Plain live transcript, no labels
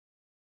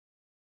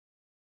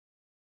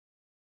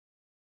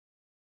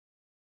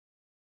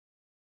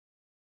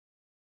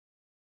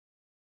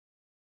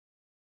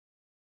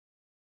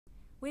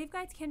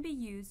Waveguides can be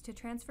used to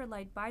transfer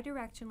light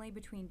bidirectionally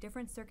between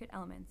different circuit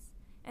elements,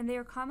 and they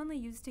are commonly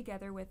used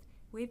together with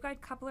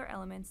waveguide coupler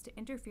elements to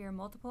interfere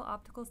multiple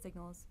optical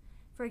signals,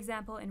 for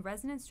example in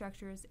resonant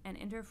structures and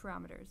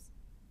interferometers.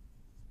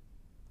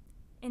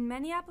 In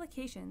many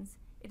applications,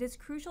 it is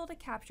crucial to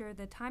capture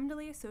the time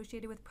delay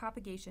associated with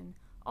propagation,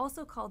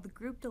 also called the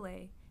group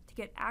delay, to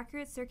get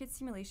accurate circuit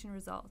simulation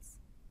results.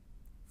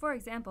 For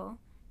example,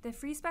 the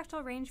free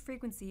spectral range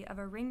frequency of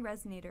a ring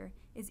resonator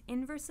is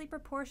inversely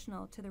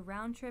proportional to the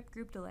round-trip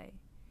group delay,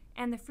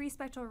 and the free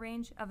spectral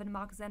range of a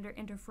Mach-Zehnder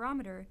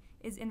interferometer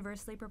is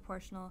inversely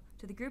proportional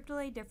to the group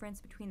delay difference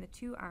between the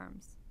two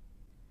arms.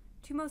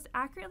 To most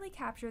accurately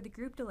capture the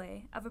group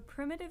delay of a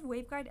primitive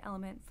waveguide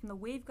element from the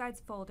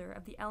waveguides folder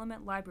of the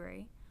element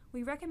library,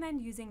 we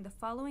recommend using the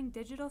following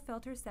digital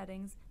filter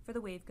settings for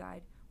the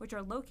waveguide, which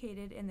are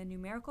located in the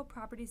numerical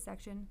properties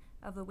section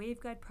of the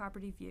waveguide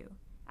property view,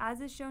 as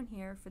is shown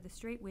here for the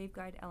straight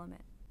waveguide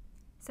element.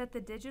 Set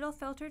the digital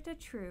filter to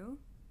true,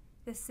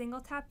 the single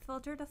tap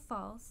filter to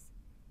false,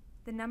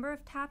 the number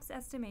of taps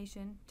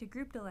estimation to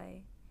group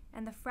delay,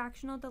 and the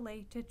fractional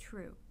delay to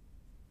true.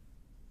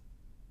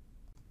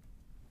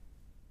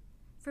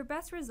 For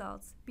best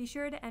results, be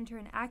sure to enter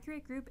an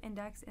accurate group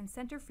index and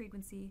center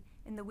frequency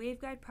in the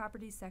waveguide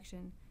properties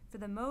section for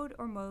the mode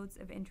or modes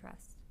of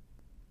interest.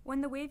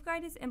 When the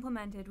waveguide is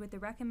implemented with the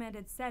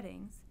recommended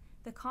settings,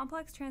 the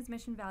complex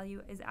transmission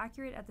value is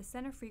accurate at the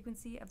center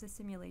frequency of the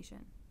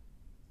simulation.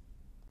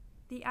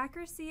 The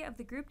accuracy of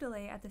the group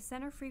delay at the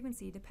center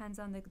frequency depends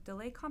on the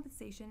delay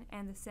compensation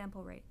and the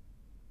sample rate.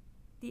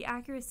 The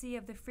accuracy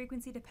of the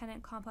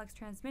frequency-dependent complex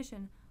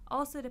transmission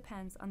also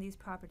depends on these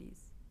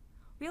properties.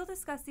 We'll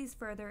discuss these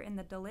further in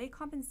the delay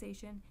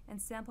compensation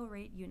and sample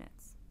rate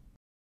units.